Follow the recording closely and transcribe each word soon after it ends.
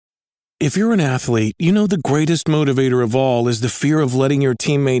If you're an athlete, you know the greatest motivator of all is the fear of letting your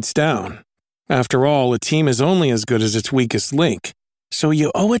teammates down. After all, a team is only as good as its weakest link. So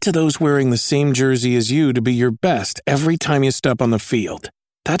you owe it to those wearing the same jersey as you to be your best every time you step on the field.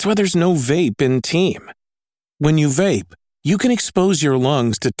 That's why there's no vape in team. When you vape, you can expose your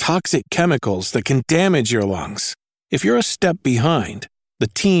lungs to toxic chemicals that can damage your lungs. If you're a step behind, the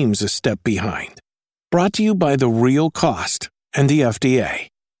team's a step behind. Brought to you by The Real Cost and the FDA.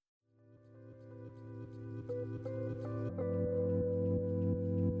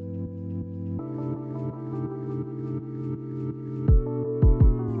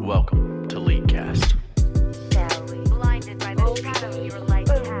 Welcome to Leaguecast. Blinded by the shadow of your light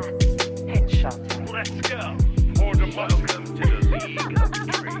path. Headshot. Let's go. For the welcome to the League of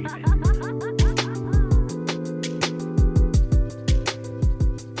Dreaming.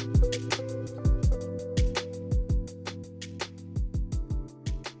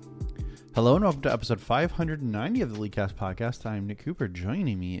 Hello and welcome to episode 590 of the Leaguecast podcast. I'm Nick Cooper.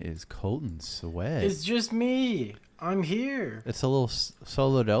 Joining me is Colton Sweat. It's just me. I'm here. It's a little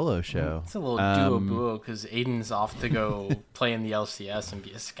solo dolo show. It's a little duo because Aiden's off to go play in the LCS and be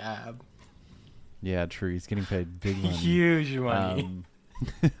a scab. Yeah, true. He's getting paid big money. Huge money.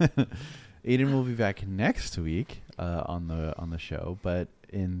 Aiden will be back next week on the show, but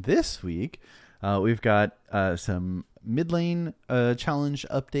in this week we've got some mid lane challenge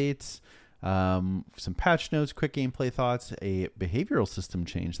updates, some patch notes, quick gameplay thoughts, a behavioral system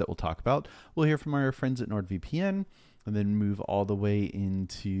change that we'll talk about. We'll hear from our friends at NordVPN, and then move all the way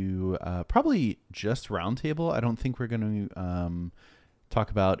into probably just roundtable. I don't think we're going to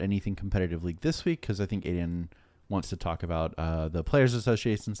talk about anything competitive league this week because I think Aiden wants to talk about the Players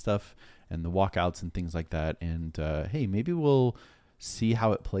Association stuff and the walkouts and things like that. And hey, maybe we'll see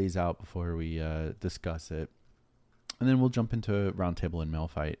how it plays out before we discuss it. And then we'll jump into roundtable and mail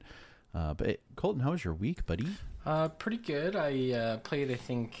fight. But Colton, how was your week, buddy? Pretty good. I played, I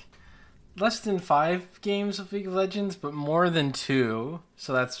think, less than 5 games of League of Legends, but more than 2.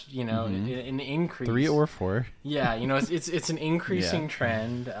 So that's, an increase. 3 or 4. Yeah, it's an increasing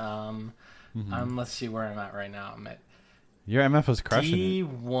trend. Let's see where I'm at right now. I'm at your MF was crushing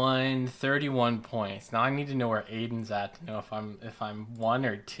D1, 31 points. Now I need to know where Aiden's at to know if I'm 1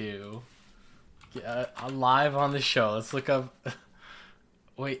 or 2. Yeah, live on the show. Let's look up.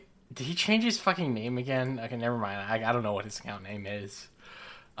 Wait, did he change his fucking name again? Okay, never mind. I don't know what his account name is.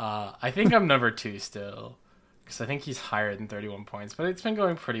 I think I'm number 2 still, because I think he's higher than 31 points. But it's been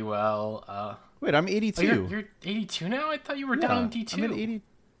going pretty well. Wait, I'm 82. Oh, you're 82 now? I thought you were down in D2. I'm at 80.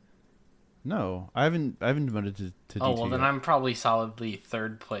 No, I haven't demoted to D2. Oh well, then I'm probably solidly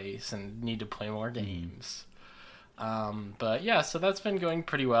 3rd place and need to play more games. But yeah, so that's been going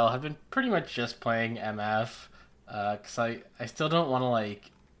pretty well. I've been pretty much just playing MF because I still don't want to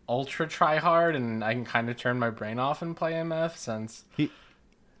like ultra try hard, and I can kind of turn my brain off and play MF since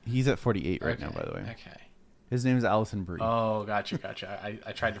he's at 48 right now, by the way. Okay. His name is Allison Brie. Oh, gotcha.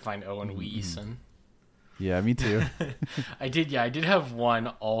 I tried to find Owen Weeson. Yeah, me too. I did have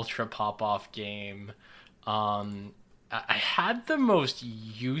one ultra pop off game. I had the most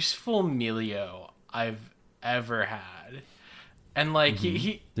useful Melio I've ever had, and like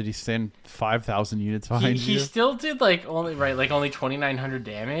he did he stand 5,000 units behind you? He still did only 2,900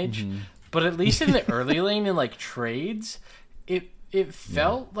 damage, but at least in the early lane in like trades, it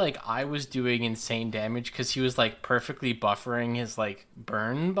felt like I was doing insane damage because he was like perfectly buffering his like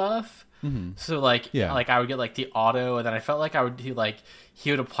burn buff. So like I would get like the auto, and then I felt like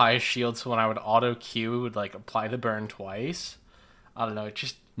he would apply a shield, so when I would auto Q, it would like apply the burn twice. I don't know, it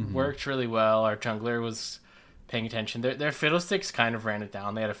just worked really well. Our jungler was paying attention. Their fiddlesticks kind of ran it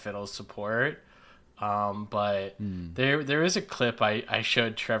down. They had a fiddle support, but there is a clip I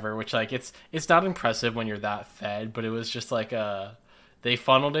showed Trevor, which like it's not impressive when you're that fed, but it was just like they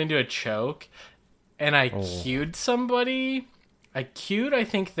funneled into a choke, and I queued somebody. I queued, I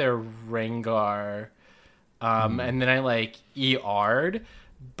think, their Rengar, and then I, like, ER'd.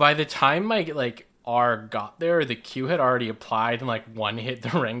 By the time my, like, R got there, the Q had already applied and, like, one-hit the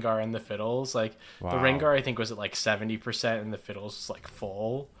Rengar and the Fiddles. Like, the Rengar, I think, was at, like, 70%, and the Fiddles was, like,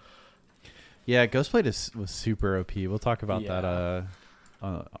 full. Yeah, Ghostblade was super OP. We'll talk about that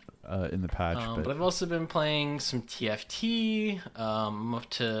in the patch. But I've also been playing some TFT. I'm up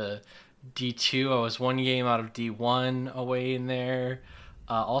to D2. I was 1 game out of D1 away in there.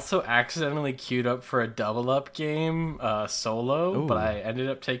 Also accidentally queued up for a double up game solo. Ooh. But I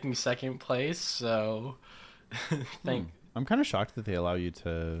ended up taking 2nd place, so I'm kind of shocked that they allow you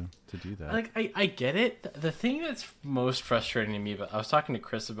to do that. Like, I get it. The thing that's most frustrating to me, but I was talking to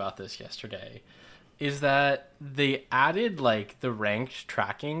Chris about this yesterday, is that they added like the ranked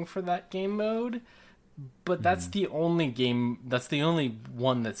tracking for that game mode, but that's the only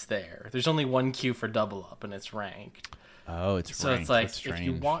one that's there. There's only one queue for double up, and it's ranked. Oh, it's So ranked. it's like That's if you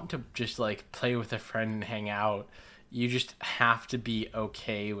strange. want to just like play with a friend and hang out, you just have to be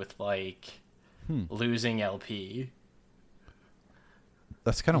okay with like losing LP.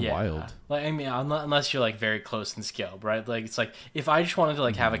 That's kind of wild. Like, I mean, unless you're like very close in skill, right? Like it's like if I just wanted to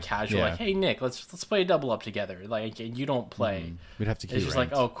like have a casual, Yeah. like, hey Nick, let's play a double up together. Like you don't play. We'd have to keep It's just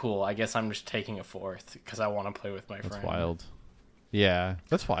ranked. like, oh cool. I guess I'm just taking a fourth because I want to play with my That's friend. wild. Yeah,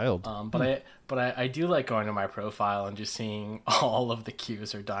 that's wild. But I do like going to my profile and just seeing all of the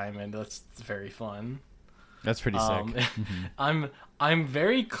queues are diamond. That's very fun. That's pretty sick. I'm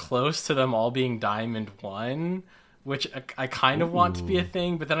very close to them all being Diamond 1, which I kind of want to be a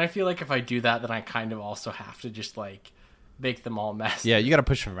thing, but then I feel like if I do that, then I kind of also have to just like make them all Masters. Yeah, you got to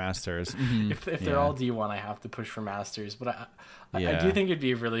push for Masters. If they're all D1, I have to push for Masters. But I Yeah. do think it'd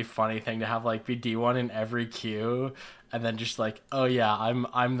be a really funny thing to have like be D1 in every queue, and then just like, oh yeah,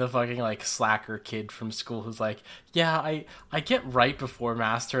 I'm the fucking like slacker kid from school who's like, yeah, I get right before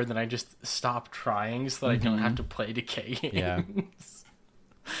Master, and then I just stop trying so that I don't have to play decay games. Yeah.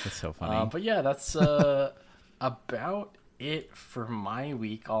 That's so funny. But yeah, that's about it for my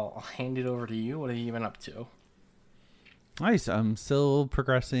week. I'll hand it over to you. What have you been up to? Nice. I'm still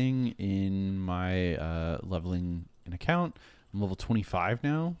progressing in my leveling an account. I'm level 25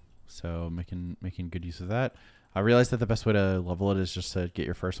 now, so making good use of that. I realized that the best way to level it is just to get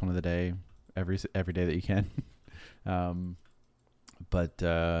your first one of the day every day that you can. But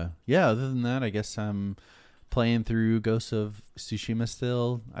yeah, other than that, I guess I'm playing through Ghosts of Tsushima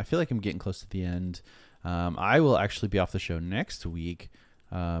still. I feel like I'm getting close to the end. I will actually be off the show next week,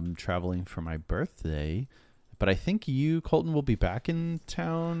 traveling for my birthday. But I think you, Colton, will be back in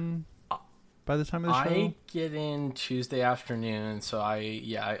town by the time of the show. I get in Tuesday afternoon, so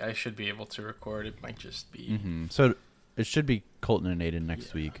I should be able to record. It might just be So it should be Colton and Aiden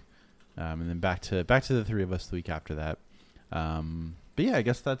next week, and then back to the three of us the week after that. But yeah, I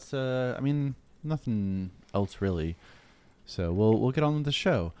guess that's nothing else really. So we'll get on with the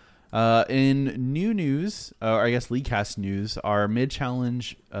show. In new news, or I guess Leaguecast news, our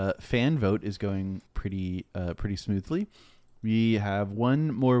mid-challenge fan vote is going pretty smoothly. We have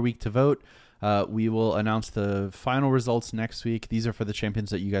one more week to vote. We will announce the final results next week. These are for the champions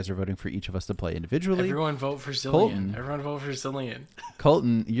that you guys are voting for each of us to play individually. Everyone vote for Zillion. Colton. Everyone vote for Zillion.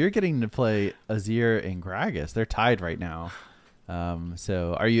 Colton, you're getting to play Azir and Gragas. They're tied right now.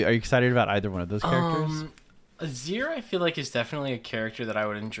 So are you excited about either one of those characters? Azir, I feel like, is definitely a character that I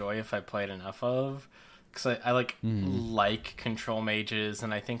would enjoy if I played enough of, because I like control mages,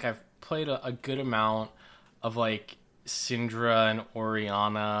 and I think I've played a good amount of like Syndra and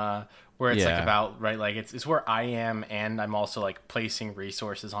Orianna, where it's like about like it's where I am, and I'm also like placing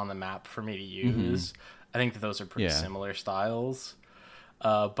resources on the map for me to use. I think that those are pretty similar styles.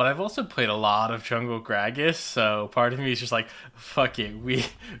 But I've also played a lot of jungle Gragas, so part of me is just like, fuck it,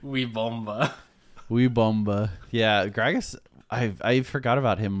 we bomba. We bomba. Yeah, Gragas, I forgot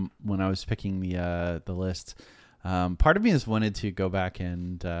about him when I was picking the list. Part of me has wanted to go back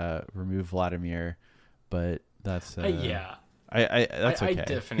and remove Vladimir, but that's Yeah. that's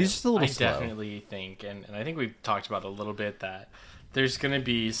okay. He's just a little slow. I definitely think, and I think we've talked about a little bit, that there's going to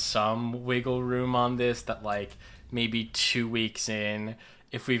be some wiggle room on this, that like maybe 2 weeks in,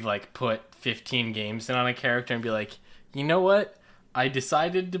 if we've like put 15 games in on a character and be like, you know what? I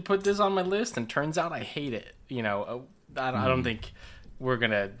decided to put this on my list, and turns out I hate it. You know, I don't think we're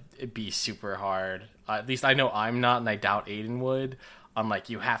going to be super hard. At least I know I'm not, and I doubt Aiden would. I'm like,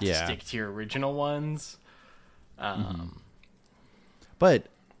 you have to stick to your original ones. But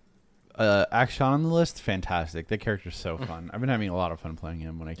Akshan on the list, fantastic. That character's so fun. I've been having a lot of fun playing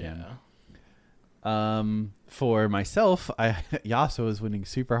him when I can. For myself, Yasuo is winning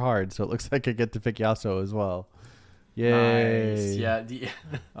super hard, so it looks like I get to pick Yasuo as well. Yay! Nice. Yeah.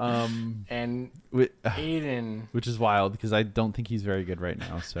 And Aiden, which is wild because I don't think he's very good right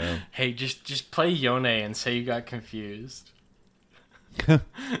now. So hey, just play Yone and say you got confused. And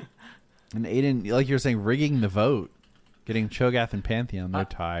Aiden, like you were saying, rigging the vote, getting Cho'Gath and Pantheon, they're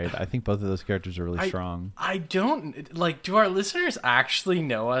tied. I think both of those characters are really strong. I don't like. Do our listeners actually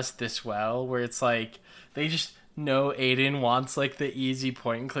know us this well? Where it's like they just know Aiden wants like the easy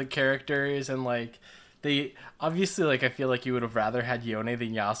point and click characters, and like they obviously, like, I feel like you would have rather had Yone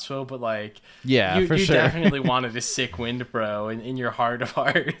than Yasuo, but like you sure. definitely wanted a sick wind bro in your heart of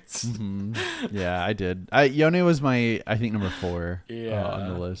hearts. Yeah, I did. Yone was my, I think, number 4 Yeah.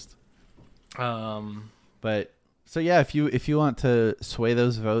 on the list. But But So yeah, if you want to sway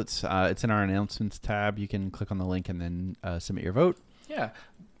those votes, it's in our announcements tab. You can click on the link and then submit your vote. Yeah.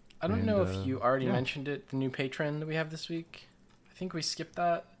 I don't And, know if you already yeah. mentioned it, the new patron that we have this week. I think we skipped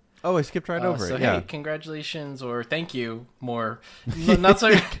that. Oh, I skipped right over So, it. Yeah. hey, congratulations or thank you more. Not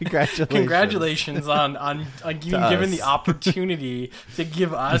so congratulations on being given the opportunity to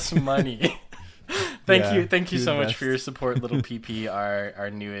give us money. Thank you so much for your support, little PP, our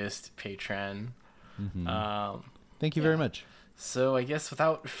newest patron. Thank you very much. So I guess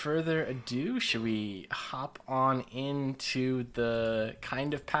without further ado, should we hop on into the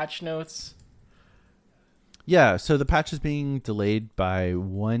kind of patch notes? Yeah, so the patch is being delayed by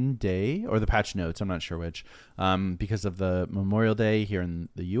 1 day, or the patch notes, I'm not sure which, because of the Memorial Day here in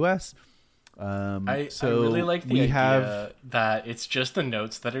the U.S. I really like the idea that it's just the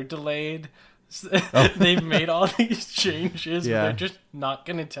notes that are delayed. They've made all these changes, but they're just not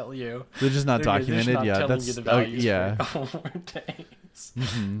going to tell you. They're just not documented. They're just not yeah, telling that's you the values for a yeah. couple more days.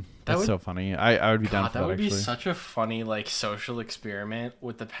 That's so funny. I would be down for that. That would be actually. such a funny like social experiment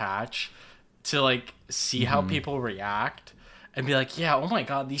with the patch to like see how people react and be like, yeah, oh my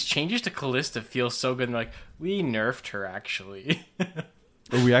god, these changes to Callista feel so good. And like, we nerfed her actually.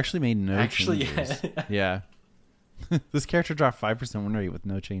 Oh, we actually made no Actually, changes. Yeah. This character dropped 5% win rate with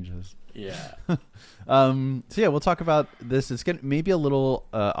no changes. Yeah. So yeah, we'll talk about this. It's gonna maybe a little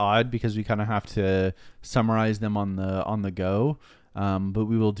odd because we kind of have to summarize them on the go, but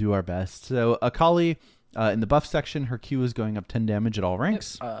we will do our best. So Akali, in the buff section, her Q is going up 10 damage at all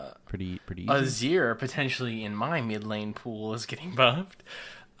ranks. Pretty easy. Azir, potentially in my mid lane pool, is getting buffed.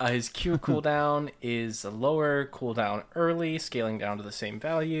 His Q cooldown is a lower cooldown early, scaling down to the same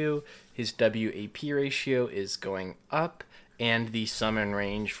value. His WAP ratio is going up, and the summon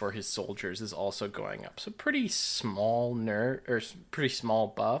range for his soldiers is also going up. So pretty small pretty small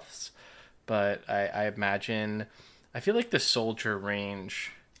buffs, but I imagine, I feel like the soldier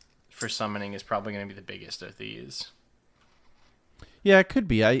range for summoning is probably going to be the biggest of these. Yeah, it could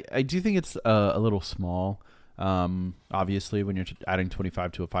be. I do think it's a little small. Obviously, when you're adding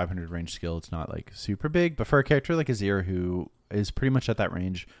 25 to a 500 range skill, it's not like super big. But for a character like Azir, who is pretty much at that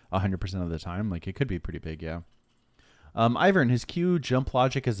range 100% of the time, like it could be pretty big. Yeah. Ivern, his Q jump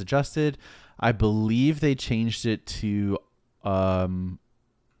logic is adjusted. I believe they changed it to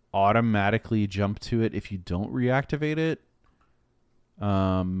automatically jump to it if you don't reactivate it.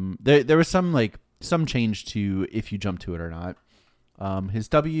 There was some change to if you jump to it or not. His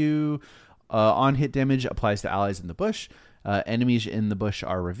W on hit damage applies to allies in the bush. Enemies in the bush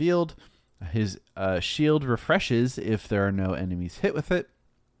are revealed. His shield refreshes if there are no enemies hit with it.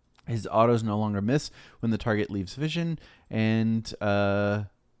 His autos no longer miss when the target leaves vision. And oh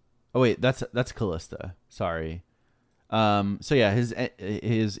wait, that's Callista. Sorry. So yeah,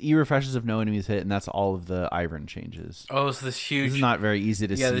 his E refreshes if no enemies hit, and that's all of the Ivern changes. Oh, so this is not very easy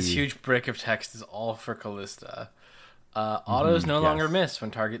to see. Yeah, this huge brick of text is all for Callista. Autos no longer miss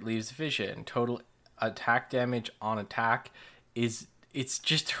when target leaves vision. Total attack damage on attack it's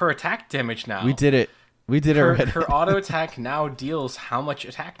just her attack damage now. We did it. Her auto attack now deals how much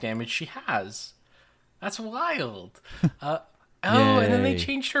attack damage she has. That's wild. And then they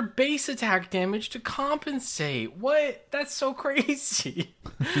changed her base attack damage to compensate. What? That's so crazy.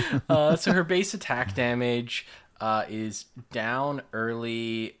 So her base attack damage is down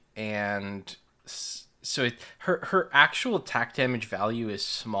early, and so her actual attack damage value is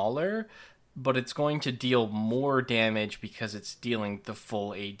smaller, but it's going to deal more damage because it's dealing the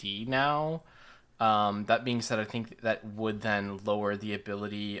full AD now. That being said, I think that would then lower the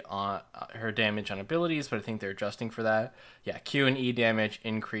ability on her damage on abilities, but I think they're adjusting for that. Yeah, Q and E damage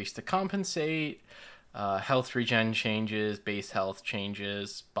increase to compensate. Health regen changes, base health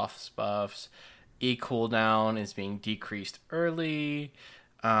changes, buffs. E cooldown is being decreased early.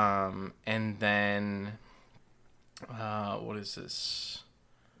 And then, what is this?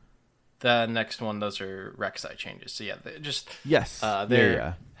 The next one, those are Rek'Sai changes. So yeah,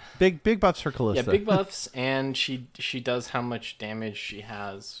 they're big buffs for Callista. Yeah, big buffs, and she does how much damage she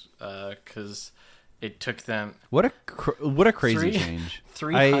has, because it took them what a crazy change.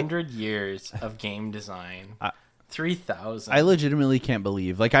 300 years of game design. 3,000. I legitimately can't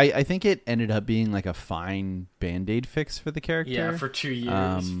believe. Like I think it ended up being like a fine Band-Aid fix for the character. Yeah, for 2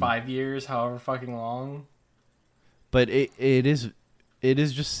 years, 5 years, however fucking long. But it is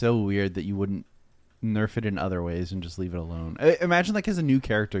just so weird that you wouldn't nerf it in other ways and just leave it alone. Imagine like as a new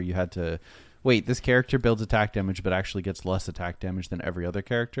character you had to wait, this character builds attack damage but actually gets less attack damage than every other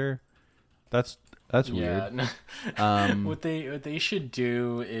character. That's weird. No. What they should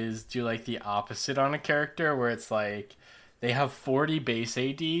do is do like the opposite on a character where it's like They have 40 base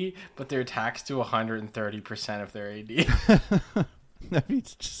AD, but they're taxed to 130% of their AD. That'd be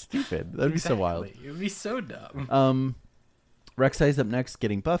just stupid. That'd be so wild. It would be so dumb. Rek'Sai's up next,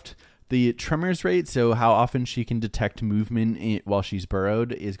 getting buffed. The tremors rate, so how often she can detect movement while she's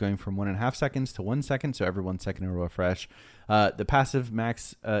burrowed, is going from 1.5 seconds to 1 second, so every 1 second it'll refresh. The passive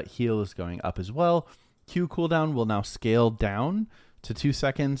max heal is going up as well. Q cooldown will now scale down to 2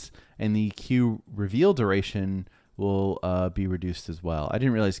 seconds, and the Q reveal duration will be reduced as well. I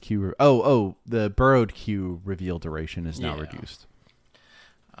didn't realize the burrowed Q reveal duration is now reduced.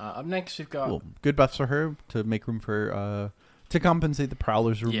 Up next, we've got... Cool. Good buffs for her to make room for... to compensate the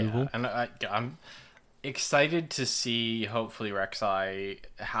Prowler's removal. Yeah, and I'm excited to see, hopefully, Rek'Sai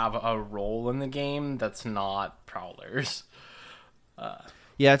have a role in the game that's not Prowlers.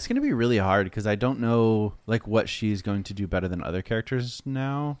 Yeah, it's going to be really hard because I don't know like what she's going to do better than other characters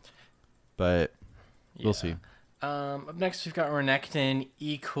now, but we'll see. Up next, we've got Renekton.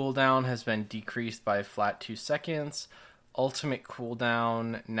 E cooldown has been decreased by a flat 2 seconds. Ultimate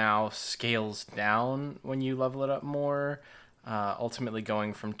cooldown now scales down when you level it up more, ultimately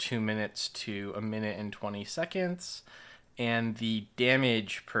going from 2 minutes to 1 minute and 20 seconds. And the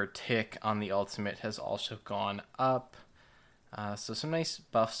damage per tick on the ultimate has also gone up. So some nice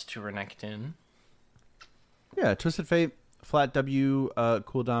buffs to Renekton. Yeah, Twisted Fate, flat W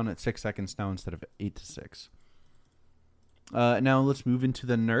cooldown at 6 seconds now instead of 8 to 6. Now let's move into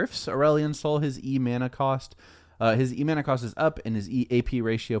the nerfs. Aurelion Sol, his E mana cost. His E mana cost is up, and his E AP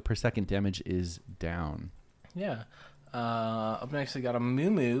ratio per second damage is down. Yeah. Up next, we got a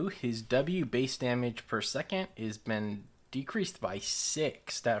Mumu. His W base damage per second has been decreased by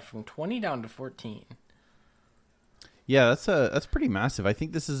 6, that from 20 down to 14. Yeah, that's pretty massive. I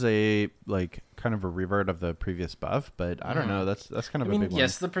think this is a kind of a revert of the previous buff, but I don't know. That's kind of a big one.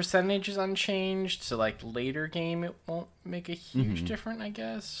 Yes, the percentage is unchanged, so later game it won't make a huge difference, I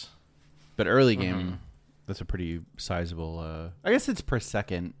guess. But early game, that's a pretty sizable. I guess it's per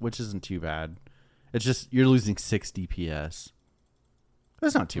second, which isn't too bad. It's just you're losing 6 DPS.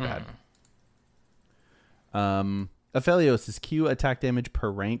 That's not too bad. Aphelios is Q attack damage per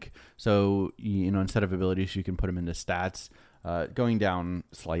rank. So, instead of abilities, you can put them into stats, going down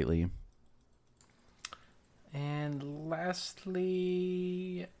slightly. And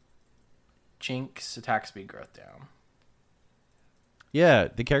lastly, Jinx attack speed growth down. Yeah,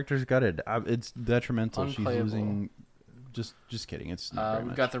 the character's gutted. It's detrimental. Unplayable. She's losing. Just kidding. It's not very we've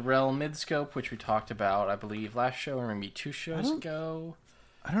much. got the Rel mid scope, which we talked about, I believe, last show or maybe 2 shows ago.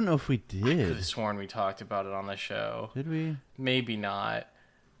 I don't know if we I could did. have sworn we talked about it on the show. Did we? Maybe not.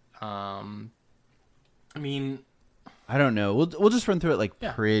 I mean, I don't know. We'll just run through it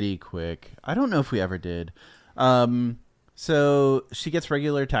pretty quick. I don't know if we ever did. So she gets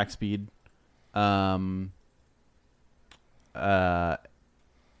regular attack speed. She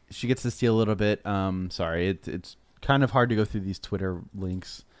gets to steal a little bit. Sorry, it's kind of hard to go through these Twitter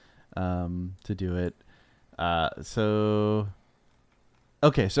links to do it.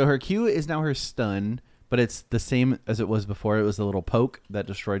 Okay, so her Q is now her stun, but it's the same as it was before. It was the little poke that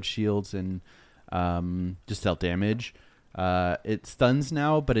destroyed shields and just dealt damage. It stuns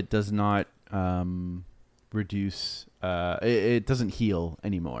now, but it does not reduce. It doesn't heal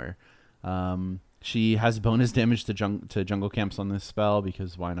anymore. She has bonus damage to jungle camps on this spell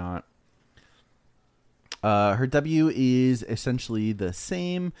because why not? Her W is essentially the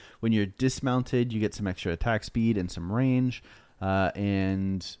same. When you're dismounted, you get some extra attack speed and some range.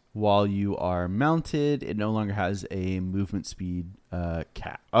 And while you are mounted, it no longer has a movement speed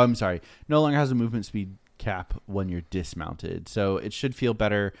cap. Oh, I'm sorry. No longer has a movement speed cap when you're dismounted. So it should feel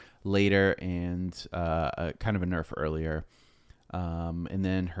better later and kind of a nerf earlier. And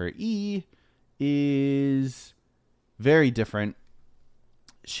then her E is very different.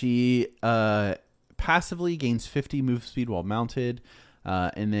 She passively gains 50 move speed while mounted.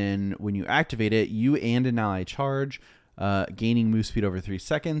 And then when you activate it, you and an ally charge. Gaining move speed over 3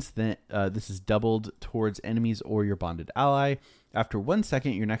 seconds. Then this is doubled towards enemies or your bonded ally. After 1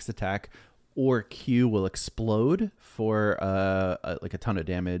 second, your next attack or Q will explode for a ton of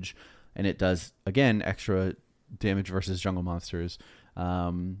damage, and it does again extra damage versus jungle monsters.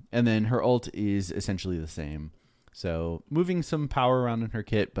 And then her ult is essentially the same. So moving some power around in her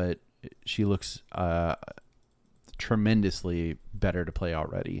kit, but she looks tremendously better to play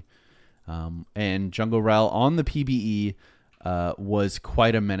already. And Jungle Rel on the PBE was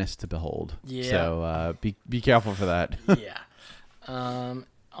quite a menace to behold. Yeah. So be careful for that. Yeah.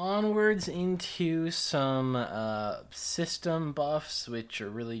 Onwards into some system buffs, which are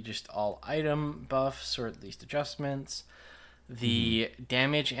really just all item buffs, or at least adjustments. The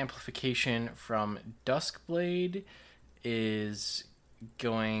damage amplification from Duskblade is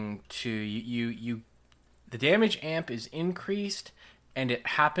going to you the damage amp is increased, and it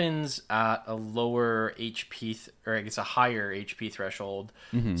happens at a lower HP or it's a higher HP threshold.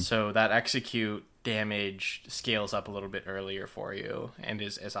 So that execute damage scales up a little bit earlier for you and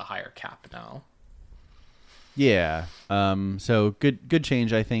is a higher cap now. Yeah. So good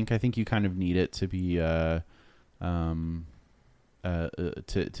change. I think you kind of need it to be to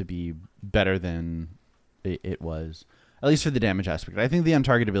be better than it was, at least for the damage aspect. I think the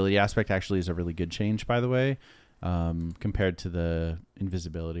untargetability aspect actually is a really good change, by the way, compared to the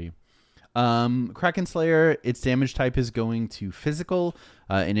invisibility. Kraken Slayer, its damage type is going to physical,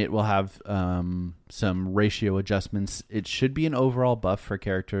 and it will have some ratio adjustments. It should be an overall buff for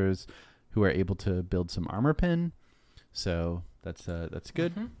characters who are able to build some armor pin. So that's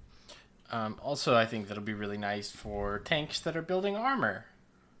good. Also, I think that'll be really nice for tanks that are building armor.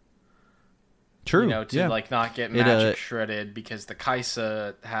 True. To like not get magic shredded because the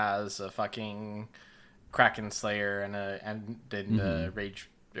Kaisa has a fucking Kraken Slayer and then Rage,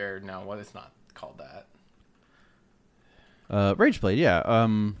 or no, what is not called that? Rageblade, yeah.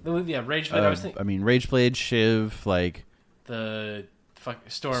 Yeah, Rageblade. Rageblade, Shiv, like the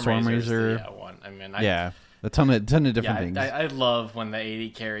Storm Razor. Yeah, one. I mean, a ton of different things. I love when the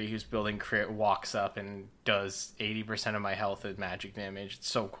AD carry who's building crit walks up and does 80% of my health with magic damage. It's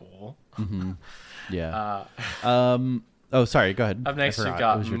so cool. Yeah. Oh, sorry. Go ahead. Up next, we've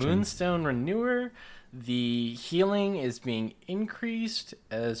got Moonstone Renewer. The healing is being increased,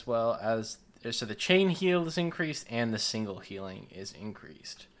 as well as so the chain heal is increased and the single healing is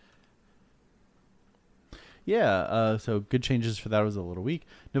increased. Yeah, so good changes for that. Was a little weak.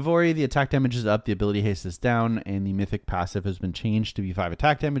 Navori, the attack damage is up, the ability haste is down, and the mythic passive has been changed to be 5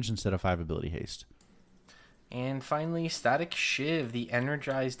 attack damage instead of 5 ability haste. And finally, Static Shiv, the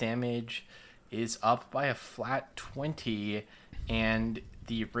energized damage is up by a flat 20, and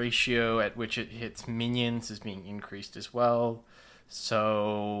the ratio at which it hits minions is being increased as well.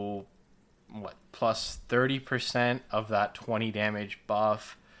 So, plus 30% of that 20 damage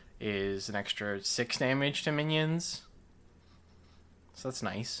buff is an extra 6 damage to minions. So that's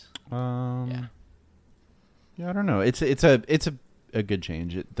nice. Yeah, I don't know. It's a good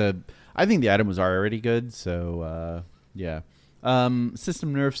change. I think the item was already good, so yeah.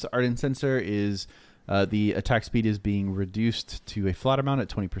 System nerfs Ardent Sensor is the attack speed is being reduced to a flat amount at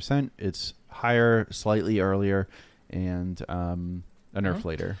 20%. It's higher slightly earlier, and a nerf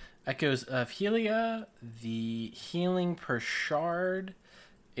later. Echoes of Helia, the healing per shard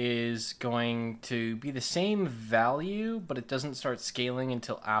is going to be the same value, but it doesn't start scaling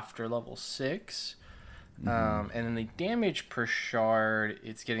until after level 6. And then the damage per shard,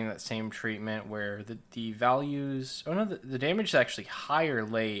 it's getting that same treatment where the values... Oh no, the damage is actually higher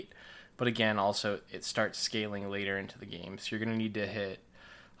late, but again, also it starts scaling later into the game. So you're going to need to hit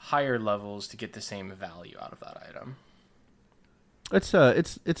higher levels to get the same value out of that item. It's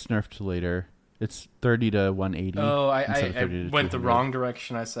nerfed later. It's 30 to 180. Oh, I went the wrong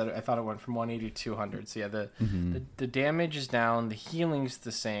direction. I thought it went from 180 to 200. So yeah, the damage is down, the healing's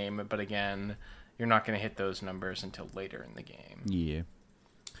the same, but again, you're not going to hit those numbers until later in the game. Yeah.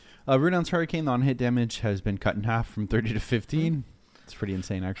 Runeon's Hurricane, the on-hit damage has been cut in half from 30 to 15. It's pretty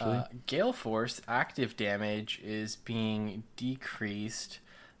insane, actually. Gale Force active damage is being decreased.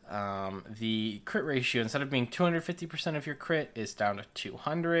 The crit ratio, instead of being 250% of your crit, is down to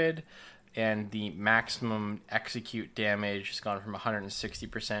 200. And the maximum execute damage has gone from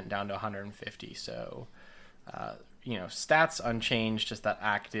 160% down to 150. So, stats unchanged, just that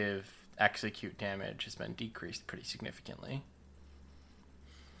active execute damage has been decreased pretty significantly.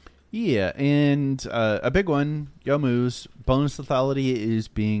 Yeah, and a big one, Yomu's bonus lethality is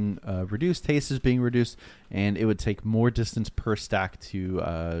being reduced, haste is being reduced, and it would take more distance per stack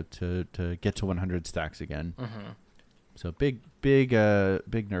to get to 100 stacks again. So big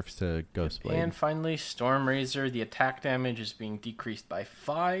nerfs to Ghostblade. And finally, Storm Razor, the attack damage is being decreased by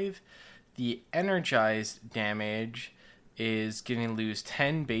 5. The energized damage is going to lose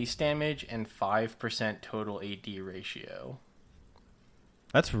 10 base damage and 5% total AD ratio.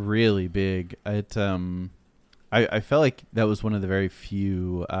 That's really big. I felt like that was one of the very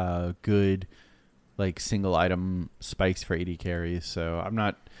few good single item spikes for AD carries. So I'm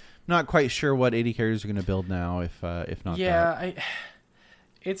not quite sure what AD carriers are going to build now if not. Yeah,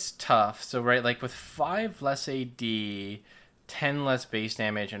 it's tough. So with 5 less AD, 10 less base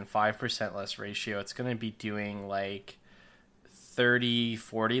damage, and 5% less ratio, it's going to be doing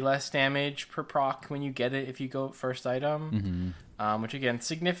 30-40 less damage per proc when you get it if you go first item. Which again,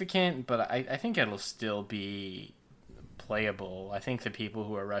 significant, but I think it'll still be playable. I think the people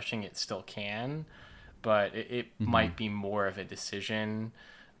who are rushing it still can, but it might be more of a decision,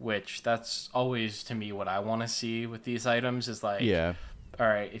 which that's always to me what I want to see with these items is like, all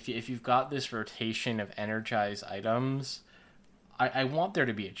right, if you've got this rotation of energized items, I want there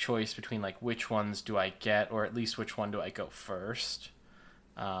to be a choice between like which ones do I get, or at least which one do I go first.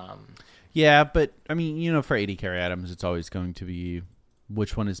 Yeah, but I mean, for 80 carry items, it's always going to be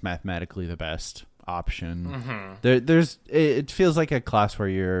which one is mathematically the best option. It feels like a class where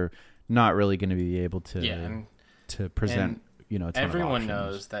you're not really going to be able to present. A ton everyone of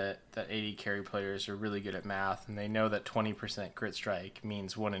knows that 80 carry players are really good at math, and they know that 20% crit strike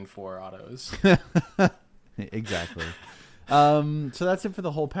means 1 in 4 autos. Exactly. So that's it for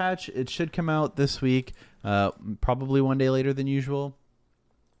the whole patch. It should come out this week, probably one day later than usual.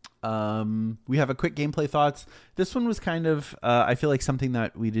 We have a quick gameplay thoughts. This one was kind of, I feel like something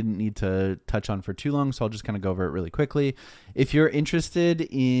that we didn't need to touch on for too long, so I'll just kind of go over it really quickly. If you're interested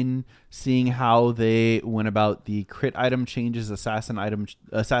in seeing how they went about the crit item changes,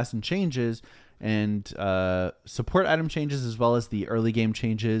 assassin changes, and support item changes, as well as the early game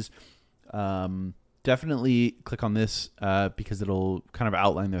changes, definitely click on this because it'll kind of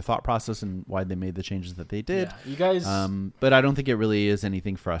outline their thought process and why they made the changes that they did. Yeah, you guys, but I don't think it really is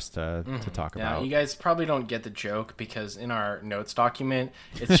anything for us to talk about. You guys probably don't get the joke because in our notes document,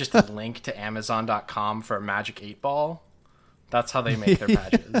 it's just a link to Amazon.com for a Magic 8 Ball. That's how they make their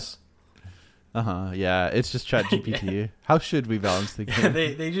badges. Yeah, it's just ChatGPT. Yeah. How should we balance the game?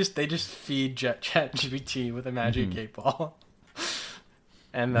 they just feed ChatGPT with a Magic 8 Ball.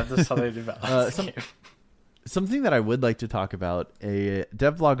 And that's how they develop the game. Something that I would like to talk about, a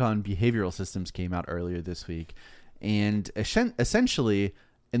devlog on behavioral systems came out earlier this week. And essentially,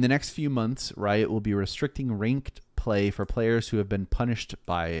 in the next few months, Riot will be restricting ranked play for players who have been punished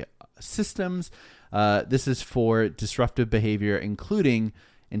by systems. This is for disruptive behavior, including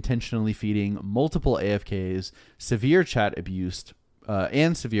intentionally feeding multiple AFKs, severe chat abuse,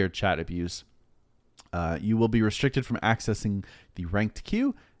 and severe chat abuse. You will be restricted from accessing the ranked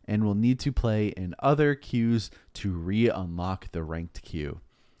queue and will need to play in other queues to re-unlock the ranked queue.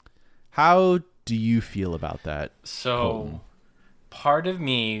 How do you feel about that? So, part of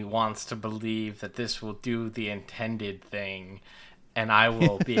me wants to believe that this will do the intended thing, and I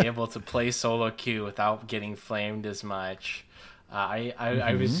will be able to play solo queue without getting flamed as much.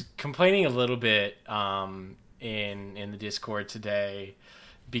 I was complaining a little bit in the Discord today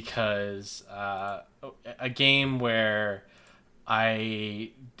because a game where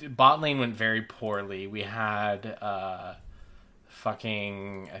bot lane went very poorly. We had I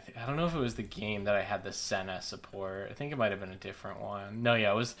don't know if it was the game that I had the Senna support. I think it might have been a different one. No,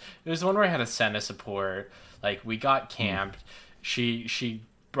 yeah, it was the one where I had a Senna support. Like, we got camped. She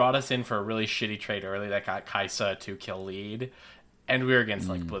brought us in for a really shitty trade early that got Kai'Sa a 2-kill lead, and we were against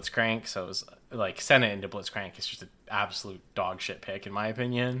like Blitzcrank, so it was like Senna into Blitzcrank is just an absolute dog shit pick in my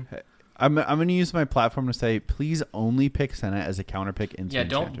opinion. I'm going to use my platform to say, please only pick Senna as a counter pick into Enchanters.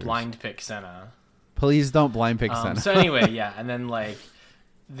 Don't blind pick Senna. Please don't blind pick Senna. So anyway, yeah, and then like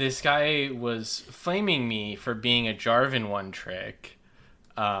this guy was flaming me for being a Jarvan one trick.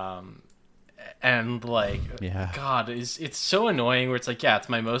 And like, God, it's so annoying where it's like, yeah, it's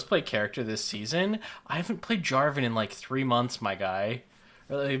my most played character this season. I haven't played Jarvan in like 3 months, my guy.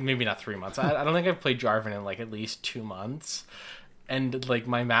 Or maybe not 3 months. I don't think I've played Jarvan in like at least 2 months. And like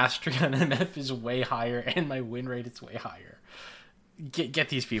my mastery on MF is way higher, and my win rate is way higher. Get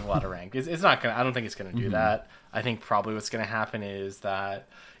these people out of rank. It's not gonna. I don't think it's gonna do that. I think probably what's gonna happen is that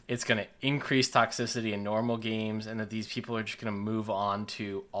it's gonna increase toxicity in normal games, and that these people are just gonna move on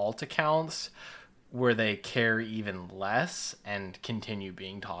to alt accounts where they care even less and continue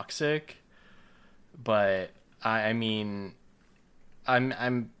being toxic. But I mean,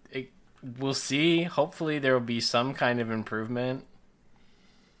 we'll see. Hopefully, there will be some kind of improvement.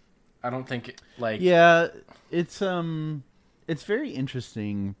 I don't think it's very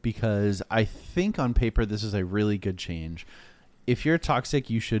interesting because I think on paper this is a really good change. If you're toxic,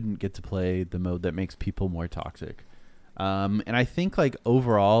 you shouldn't get to play the mode that makes people more toxic. And I think like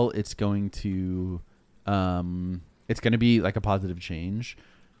overall it's going to be like a positive change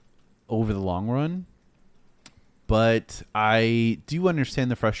over the long run. But I do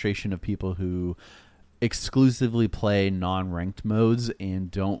understand the frustration of people who exclusively play non-ranked modes and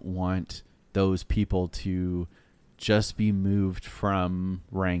don't want those people to just be moved from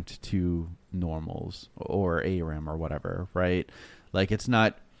ranked to normals or ARAM or whatever, right? Like it's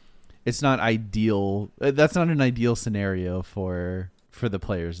not ideal. That's not an ideal scenario for the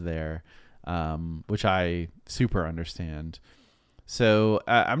players there, which I super understand. So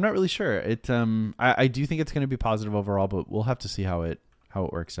I'm not really sure. I do think it's going to be positive overall, but we'll have to see how it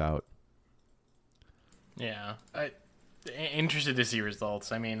works out. Yeah, interested to see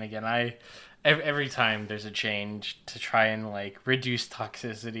results. I mean, again, every time there's a change to try and like reduce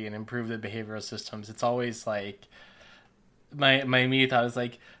toxicity and improve the behavioral systems, it's always like my immediate thought is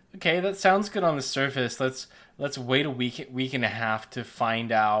like, okay, that sounds good on the surface. Let's wait a week and a half to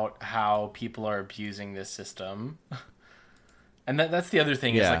find out how people are abusing this system. And that's the other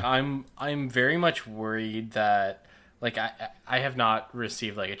thing is like I'm very much worried that like I have not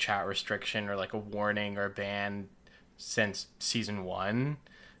received like a chat restriction or like a warning or a ban since season 1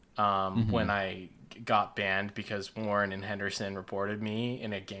 when I got banned because Warren and Henderson reported me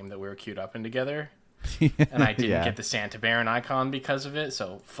in a game that we were queued up in together. And I didn't get the Santa Baron icon because of it,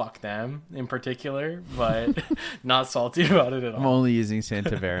 so fuck them in particular, but not salty about it at all. I'm only using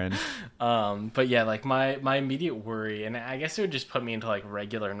Santa Baron. But yeah, like my immediate worry, and I guess it would just put me into like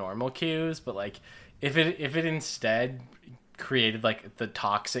regular normal queues, but like if it instead created like the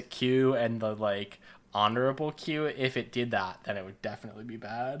toxic queue and the like honorable queue, if it did that, then it would definitely be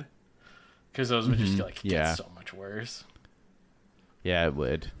bad. Because those would just like get so much worse. Yeah, it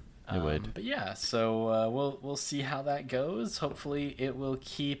would. It would. But yeah, so we'll see how that goes. Hopefully, it will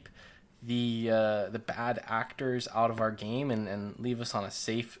keep the bad actors out of our game and leave us on a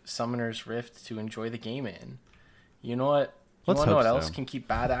safe Summoner's Rift to enjoy the game in. You know what? You want to know what else can keep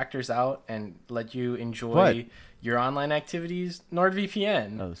bad actors out and let you enjoy your online activities?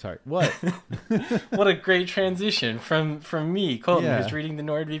 NordVPN. Oh, sorry. What? What a great transition from me, Colton, who's reading the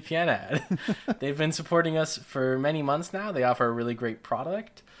NordVPN ad. They've been supporting us for many months now. They offer a really great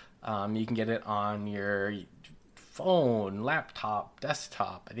product. You can get it on your phone, laptop,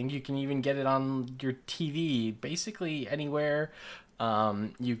 desktop. I think you can even get it on your TV, basically anywhere.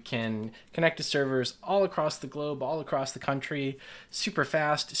 You can connect to servers all across the globe, all across the country, super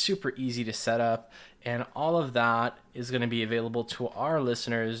fast, super easy to set up. And all of that is going to be available to our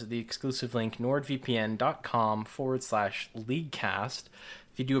listeners. The exclusive link, nordvpn.com/leaguecast.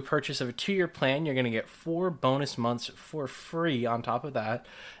 If you do a purchase of a 2-year plan, you're going to get 4 bonus months for free on top of that,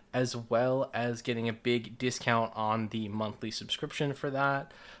 as well as getting a big discount on the monthly subscription for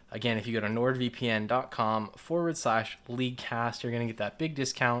that. Again, if you go to nordvpn.com/leaguecast, you're going to get that big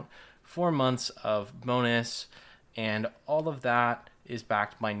discount, 4 months of bonus, and all of that is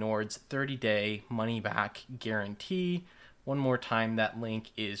backed by Nord's 30-day money-back guarantee. One more time, that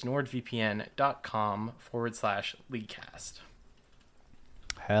link is nordvpn.com/leaguecast.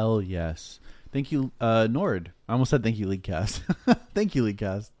 Hell yes. Thank you, Nord. I almost said thank you, Leaguecast. Thank you,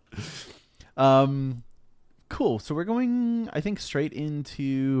 Leaguecast. Cool. So we're going, I think, straight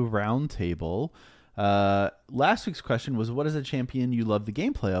into Roundtable. Last week's question was, what is a champion you love the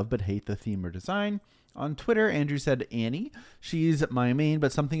gameplay of but hate the theme or design? On Twitter, Andrew said Annie. She's my main,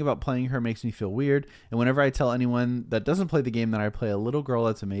 but something about playing her makes me feel weird. And whenever I tell anyone that doesn't play the game that I play a little girl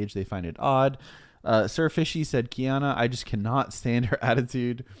that's a mage, they find it odd. Sir Fishy said Kiana. I just cannot stand her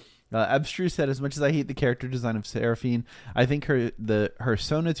attitude. Abstruse said, as much as I hate the character design of Seraphine, I think her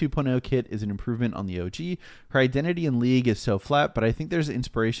Sona 2.0 kit is an improvement on the OG. Her identity in League is so flat, but I think there's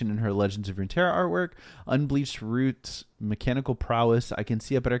inspiration in her Legends of Runeterra artwork. Unbleached roots, mechanical prowess. I can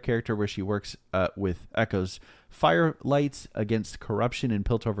see a better character where she works with Echo's firelights against corruption in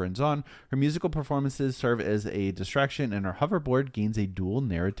Piltover and Zon. Her musical performances serve as a distraction, and her hoverboard gains a dual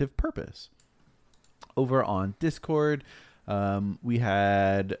narrative purpose. Over on Discord, we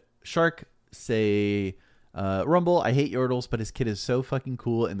had Shark say, Rumble, I hate Yordles, but his kit is so fucking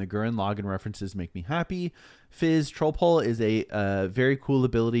cool, and the Gurren Lagann references make me happy. Fizz, Trollpole is a very cool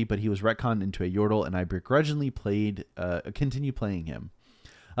ability, but he was retconned into a Yordle, and I begrudgingly continue playing him.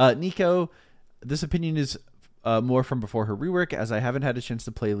 Nico, this opinion is more from before her rework, as I haven't had a chance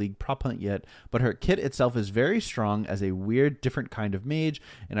to play League Prop Hunt yet, but her kit itself is very strong as a weird, different kind of mage,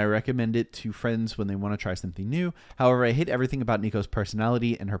 and I recommend it to friends when they want to try something new. However, I hate everything about Nico's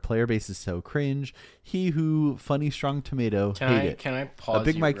personality, and her player base is so cringe. He who, funny strong tomato, hate it. Can I pause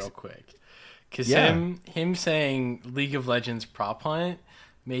you real quick? Because him saying League of Legends Prop Hunt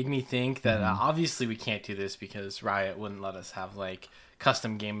made me think that obviously we can't do this because Riot wouldn't let us have like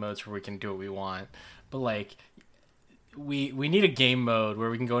custom game modes where we can do what we want. But like we need a game mode where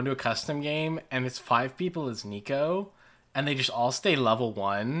we can go into a custom game and it's 5 people as Nico and they just all stay level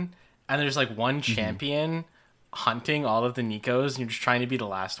 1 and there's like one champion hunting all of the Nikos and you're just trying to be the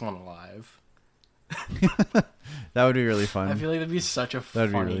last one alive. That would be really fun. I feel like that'd be such a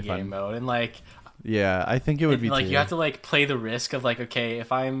funny game mode. And like, yeah, I think it would be like too. You have to like play the risk of like, okay,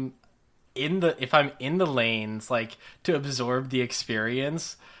 if I'm in the lanes, like to absorb the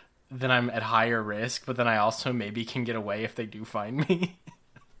experience, then I'm at higher risk, but then I also maybe can get away if they do find me.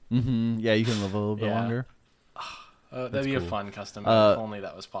 Yeah, you can live a little bit longer. That'd be cool. A fun custom mode if only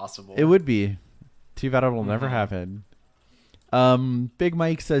that was possible. It would be. Too bad it'll never happen. Big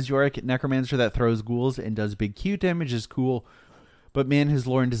Mike says Yorick, necromancer that throws ghouls and does big Q damage is cool, but man, his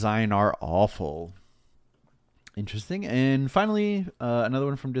lore and design are awful. Interesting. And finally, another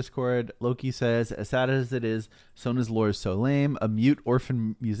one from Discord. Loki says, as sad as it is, Sona's lore is so lame. A mute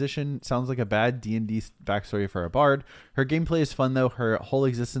orphan musician sounds like a bad D&D backstory for a bard. Her gameplay is fun, though. Her whole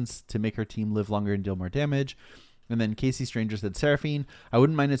existence to make her team live longer and deal more damage. And then Casey Stranger said, Seraphine, I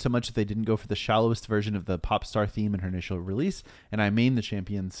wouldn't mind it so much if they didn't go for the shallowest version of the pop star theme in her initial release. And I main the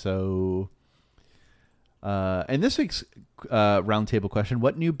champion, so... and this week's roundtable question,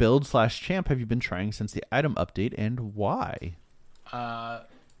 what new build / champ have you been trying since the item update and why?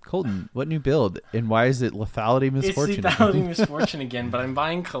 Colton, what new build and why is it lethality misfortune? It's lethality misfortune again, but I'm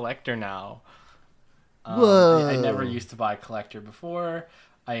buying collector now. Whoa. I never used to buy collector before.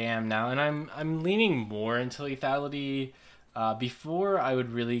 I am now, and I'm leaning more into lethality. Before I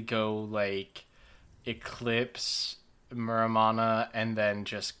would really go like Eclipse, Muramana, and then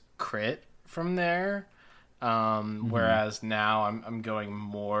just crit from there. Whereas now I'm going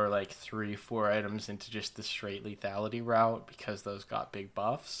more like 3-4 items into just the straight lethality route because those got big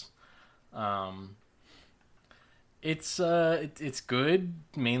buffs. It's good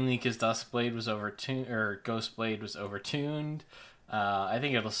mainly because Duskblade was overtuned or Ghostblade was overtuned. I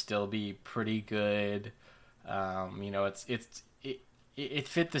think it'll still be pretty good. It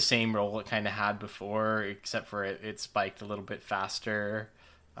fit the same role it kind of had before, except for it spiked a little bit faster.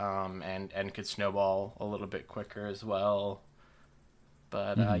 And could snowball a little bit quicker as well.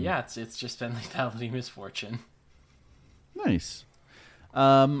 But it's just been lethality misfortune. Nice.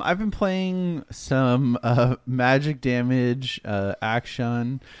 I've been playing some magic damage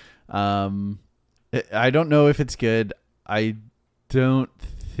action. I don't know if it's good. I don't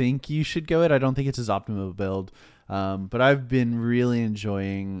think you should go it. I don't think it's his optimal build. But I've been really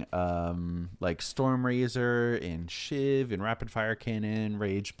enjoying like Storm Razor and Shiv and Rapid Fire Cannon,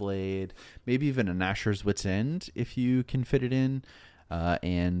 Rage Blade, maybe even a Nashor's Wit's End if you can fit it in,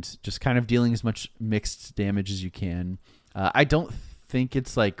 and just kind of dealing as much mixed damage as you can. I don't think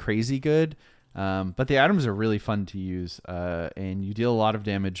it's like crazy good, but the items are really fun to use, and you deal a lot of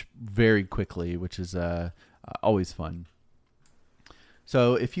damage very quickly, which is always fun.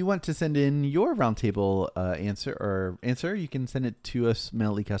 So if you want to send in your roundtable answer, you can send it to us,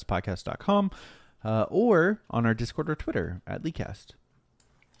 mail@leakcastpodcast.com, or on our Discord or Twitter @leakcast.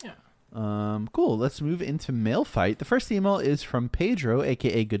 Yeah. Cool. Let's move into mail fight. The first email is from Pedro,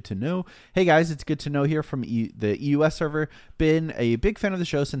 aka Good to Know. Hey guys, it's Good to Know here from the EUS server. Been a big fan of the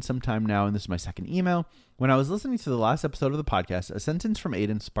show since some time now, and this is my second email. When I was listening to the last episode of the podcast, a sentence from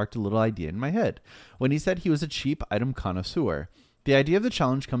Aiden sparked a little idea in my head when he said he was a cheap item connoisseur. The idea of the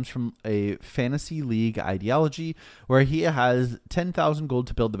challenge comes from a fantasy league ideology where he has 10,000 gold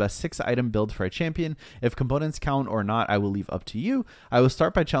to build the best 6-item build for a champion. If components count or not, I will leave up to you. I will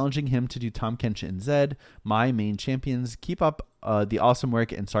start by challenging him to do Tom Kench and Zed, my main champions. Keep up the awesome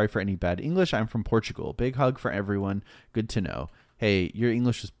work, and sorry for any bad English. I'm from Portugal. Big hug for everyone. Good to know. Hey, your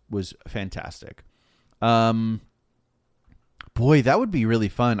English was fantastic. Boy, that would be really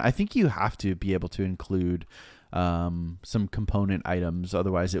fun. I think you have to be able to include some component items,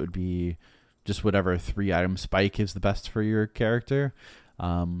 otherwise it would be just whatever 3-item spike is the best for your character.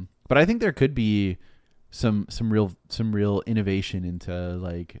 But I think there could be some real innovation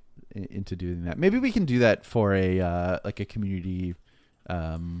into doing that. Maybe we can do that for a community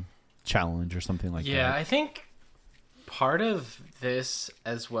challenge or something like that. Yeah, I think part of this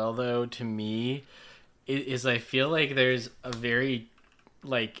as well, though, to me is I feel like there's a very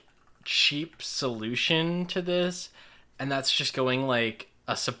cheap solution to this, and that's just going like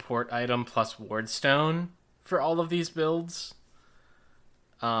a support item plus wardstone for all of these builds,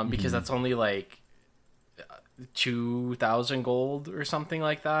 because that's only like 2,000 gold or something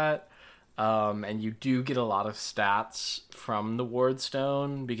like that, and you do get a lot of stats from the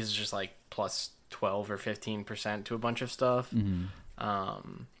wardstone because it's just like plus 12 or 15% to a bunch of stuff.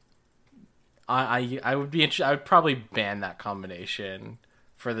 I would be interested. I would probably ban that combination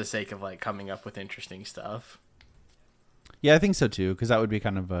for the sake of coming up with interesting stuff. Yeah, I think so too, because that would be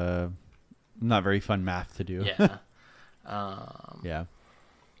kind of not very fun math to do. Yeah. Yeah.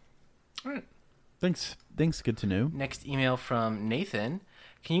 All right. Thanks. Good to know. Next email from Nathan.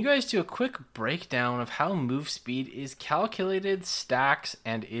 Can you guys do a quick breakdown of how move speed is calculated, stacks,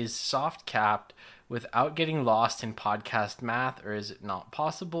 and is soft capped without getting lost in podcast math, or is it not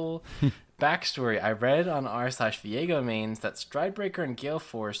possible? Backstory, I read on r/Viego mains that Stridebreaker and Gale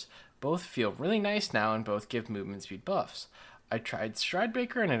Force both feel really nice now and both give movement speed buffs. I tried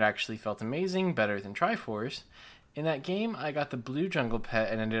Stridebreaker and it actually felt amazing, better than Triforce. In that game, I got the blue jungle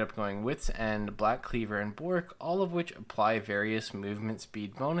pet and ended up going Wits End, Black Cleaver, and Bork, all of which apply various movement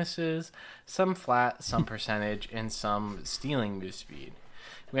speed bonuses, some flat, some percentage, and some stealing move speed.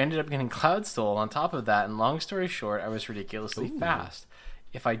 We ended up getting Cloud Soul on top of that, and long story short, I was ridiculously fast.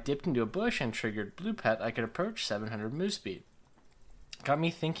 If I dipped into a bush and triggered Blue Pet, I could approach 700 move speed. Got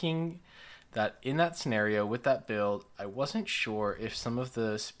me thinking that in that scenario with that build, I wasn't sure if some of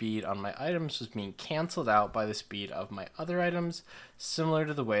the speed on my items was being canceled out by the speed of my other items, similar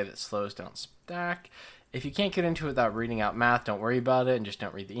to the way that slows down stack. If you can't get into it without reading out math, don't worry about it and just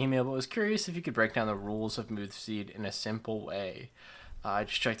don't read the email, but I was curious if you could break down the rules of move speed in a simple way. I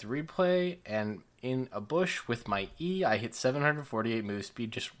just checked the replay, and in a bush with my E, I hit 748 move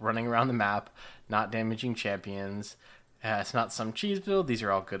speed just running around the map, not damaging champions. It's not some cheese build. These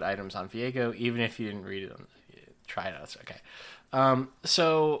are all good items on Viego. Even if you didn't read it, try it out. It's okay.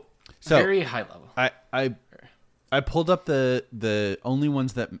 So very high level. I pulled up the only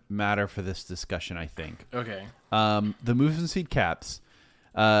ones that matter for this discussion, I think. Okay. The movement speed caps.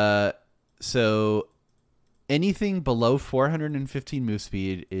 So anything below 415 move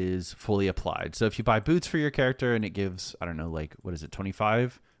speed is fully applied. So if you buy boots for your character and it gives, I don't know, like, what is it,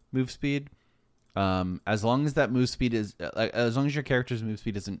 25 move speed? As long as that move speed is, as long as your character's move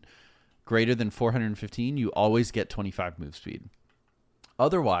speed isn't greater than 415, you always get 25 move speed.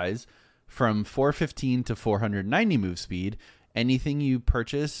 Otherwise, from 415 to 490 move speed, anything you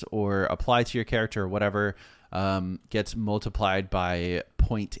purchase or apply to your character or whatever gets multiplied by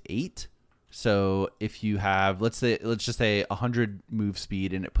 0.8. So if you have, let's just say 100 move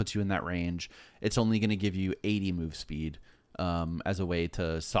speed and it puts you in that range, it's only going to give you 80 move speed as a way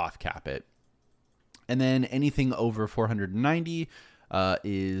to soft cap it. And then anything over 490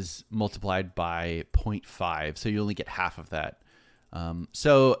 is multiplied by 0.5. So you only get half of that.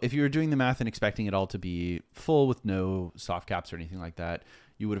 So if you were doing the math and expecting it all to be full with no soft caps or anything like that,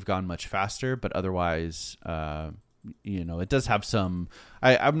 you would have gone much faster. But otherwise, it does have some,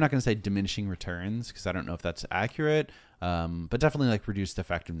 I'm not going to say diminishing returns because I don't know if that's accurate, but definitely like reduced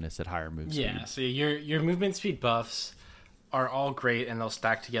effectiveness at higher move speed. Yeah, so your movement speed buffs are all great and they'll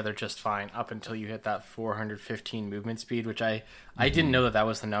stack together just fine up until you hit that 415 movement speed, which I didn't know that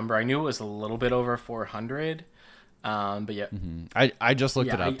was the number. I knew it was a little bit over 400, but yeah. I just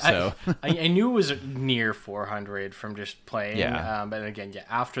looked it up, so. I knew it was near 400 from just playing, but again,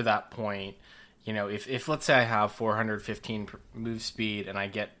 after that point, if let's say I have 415 move speed and I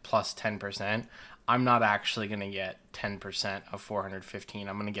get plus 10%, I'm not actually going to get 10% of 415.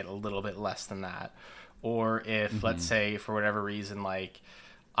 I'm going to get a little bit less than that. Or if, let's say, for whatever reason, like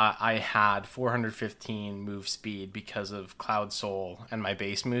I had 415 move speed because of Cloud Soul and my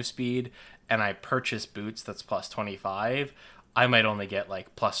base move speed, and I purchased boots that's plus 25, I might only get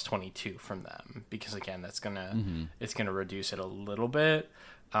like plus 22 from them because, again, that's it's gonna reduce it a little bit.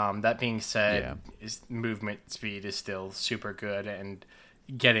 That being said, movement speed is still super good, and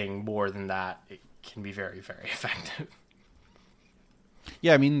getting more than that, it can be very, very effective.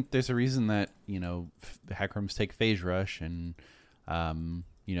 Yeah, I mean, there's a reason that, hack rooms take phase rush and,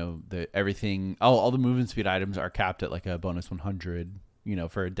 everything, all the movement speed items are capped at like a bonus 100,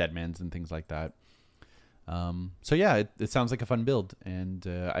 for deadmans and things like that. So yeah, it sounds like a fun build. And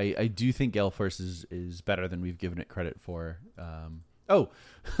I do think Gale Force is better than we've given it credit for.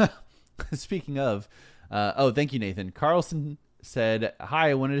 Speaking of, thank you, Nathan. Carlson said, "Hi,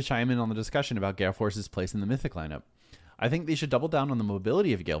 I wanted to chime in on the discussion about Gale Force's place in the Mythic lineup. I think they should double down on the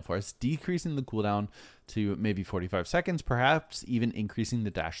mobility of Gale Force, decreasing the cooldown to maybe 45 seconds, perhaps even increasing the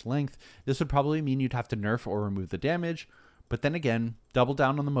dash length. This would probably mean you'd have to nerf or remove the damage, but then again, double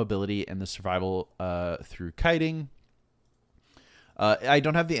down on the mobility and the survival through kiting. I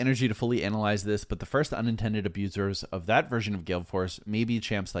don't have the energy to fully analyze this, but the first unintended abusers of that version of Gale Force may be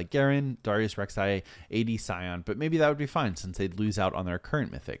champs like Garen, Darius Rek'Sai, AD Scion, but maybe that would be fine since they'd lose out on their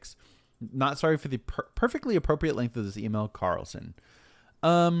current mythics. Not sorry for the perfectly appropriate length of this email, Carlson."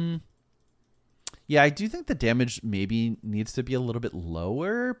 Yeah, I do think the damage maybe needs to be a little bit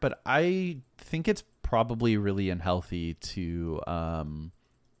lower, but I think it's probably really unhealthy to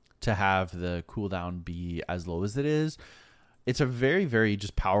have the cooldown be as low as it is. It's a very, very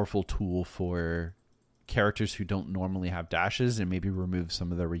just powerful tool for characters who don't normally have dashes and maybe remove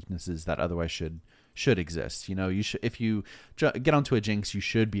some of their weaknesses that otherwise should exist. You should, if you get onto a Jinx, you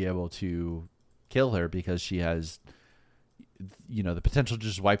should be able to kill her because she has, the potential to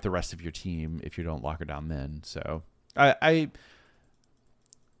just wipe the rest of your team if you don't lock her down then. So I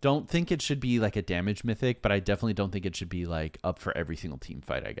don't think it should be like a damage mythic, but I definitely don't think it should be like up for every single team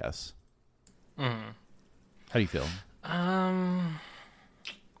fight, I guess. How do you feel?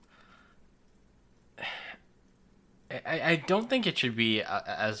 I don't think it should be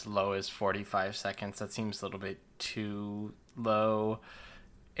as low as 45 seconds. That seems a little bit too low.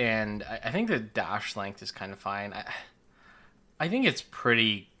 And I think the dash length is kind of fine. I think it's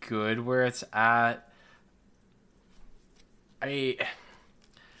pretty good where it's at. I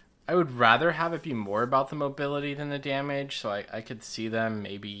would rather have it be more about the mobility than the damage, so I could see them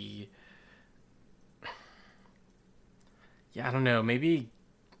maybe... Yeah, I don't know, maybe...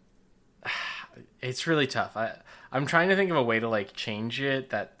 It's really tough. I'm trying to think of a way to, like, change it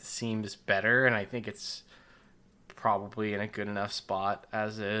that seems better, and I think it's probably in a good enough spot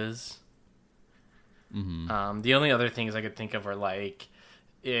as is. The only other things I could think of are, like,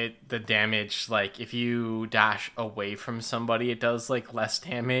 the damage, like, if you dash away from somebody, it does, like, less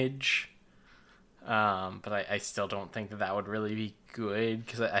damage. But I still don't think that would really be good,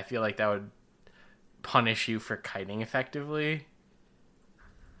 because I feel like that would punish you for kiting effectively.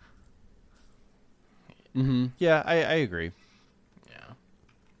 Yeah, I agree. Yeah.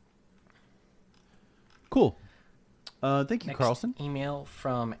 Cool. Thank you, Next Carlson. Email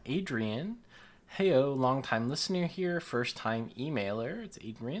from Adrian. Heyo, long-time listener here, first-time emailer. It's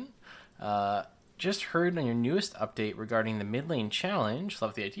Adrian. Just heard on your newest update regarding the mid lane challenge.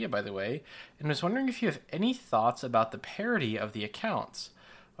 Love the idea, by the way. And was wondering if you have any thoughts about the parity of the accounts.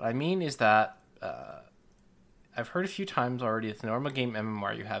 What I mean is that I've heard a few times already that the normal game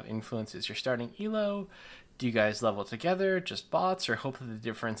MMR you have influences your starting elo. Do you guys level together, just bots, or hope that the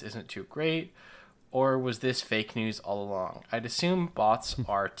difference isn't too great? Or was this fake news all along? I'd assume bots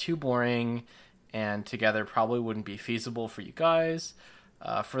are too boring and together probably wouldn't be feasible for you guys.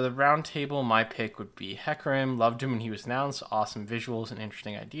 For the round table, my pick would be Hecarim. Loved him when he was announced. Awesome visuals and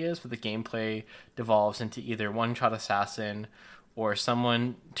interesting ideas, but the gameplay devolves into either one-shot assassin or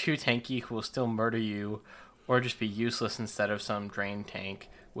someone too tanky who will still murder you, or just be useless instead of some drain tank,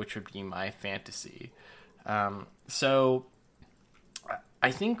 which would be my fantasy. So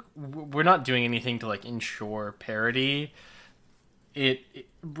I think we're not doing anything to like ensure parity. It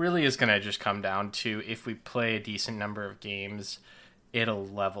really is going to just come down to if we play a decent number of games, it'll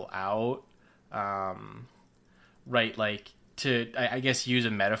level out. Right, like to, I guess, use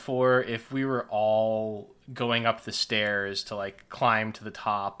a metaphor, if we were all going up the stairs to like climb to the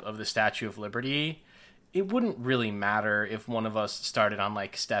top of the Statue of Liberty, it wouldn't really matter if one of us started on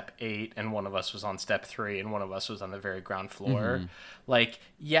like step 8 and one of us was on step 3 and one of us was on the very ground floor. Like,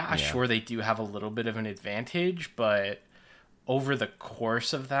 yeah, sure, they do have a little bit of an advantage, but over the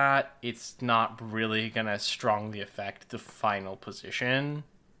course of that, it's not really going to strongly affect the final position.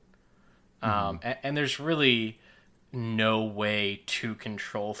 And there's really no way to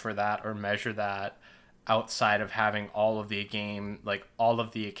control for that or measure that outside of having all of the game, like all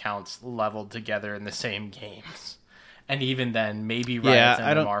of the accounts leveled together in the same games. And even then, maybe Riot's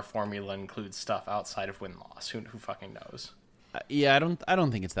MMR formula includes stuff outside of win-loss. Who fucking knows? Yeah, I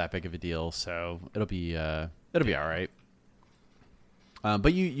don't think it's that big of a deal, so it'll be all right.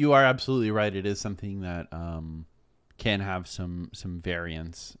 But you are absolutely right. It is something that can have some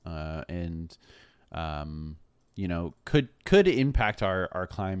variance and could impact our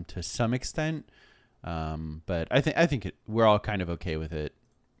climb to some extent. But I think we're all kind of okay with it,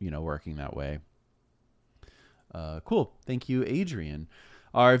 working that way. Cool. Thank you, Adrian.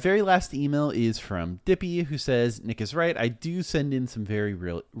 Our very last email is from Dippy, who says, Nick is right. I do send in some very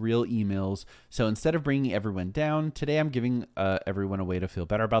real emails. So instead of bringing everyone down, today I'm giving everyone a way to feel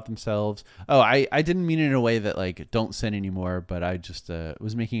better about themselves. Oh, I didn't mean it in a way that, like, don't send anymore, but I just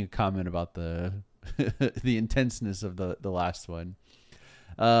was making a comment about the the intenseness of the last one.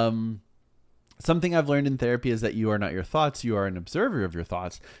 Something I've learned in therapy is that you are not your thoughts. You are an observer of your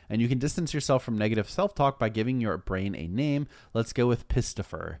thoughts, and you can distance yourself from negative self-talk by giving your brain a name. Let's go with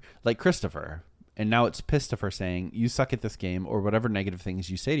Pistifer, like Christopher. And now it's Pistifer saying, you suck at this game, or whatever negative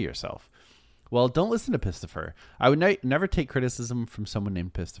things you say to yourself. Well, don't listen to Pistifer. I would never take criticism from someone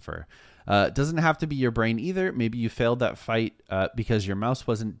named Pistifer. It doesn't have to be your brain either. Maybe you failed that fight because your mouse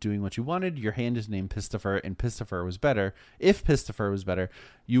wasn't doing what you wanted. Your hand is named Pistifer, and Pistifer was better. If Pistifer was better,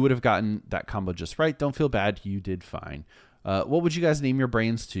 you would have gotten that combo just right. Don't feel bad. You did fine. What would you guys name your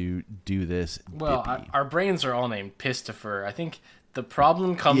brains to do this? Well, our brains are all named Pistifer. I think the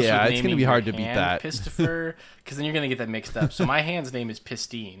problem comes with it's naming going to be hard your to beat hand that. Pistifer, because then you're going to get that mixed up. So my hand's name is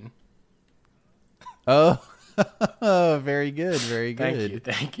Pistine. Oh, very good. Very good.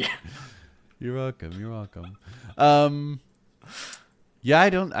 Thank you. You're welcome. Yeah,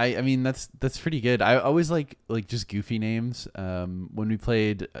 I mean, that's pretty good. I always like just goofy names. When we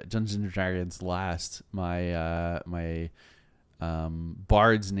played Dungeons and Dragons last, my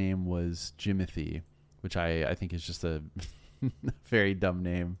bard's name was Jimothy, which I think is just a very dumb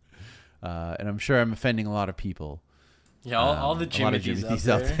name. And I'm sure I'm offending a lot of people. Yeah, all the a lot of Jimothy's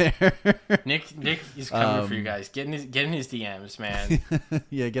out there. Nick is coming for you guys. Get in his DMs, man.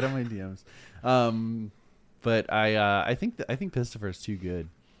 Yeah, get on my DMs. But I think Pistifer is too good.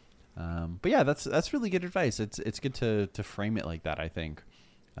 But yeah, that's really good advice. It's good to frame it like that, I think.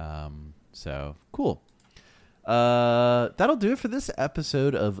 So cool. That'll do it for this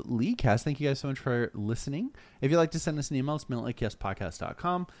episode of LeagueCast. Thank you guys so much for listening. If you'd like to send us an email, it's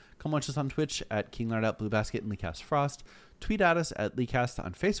mail@leaguecastpodcast.com. Come watch us on Twitch at KingLard@BlueBasket and LeagueCastFrost. Tweet at us at LeagueCast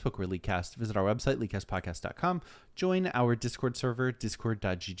on Facebook or LeagueCast. Visit our website, LeagueCastPodcast.com. Join our Discord server,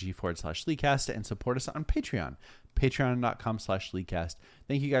 discord.gg/LeagueCast, and support us on Patreon, patreon.com/LeagueCast.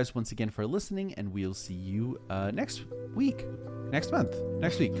 Thank you guys once again for listening, and we'll see you next week. Bye.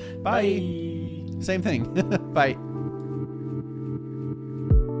 Same thing. Bye.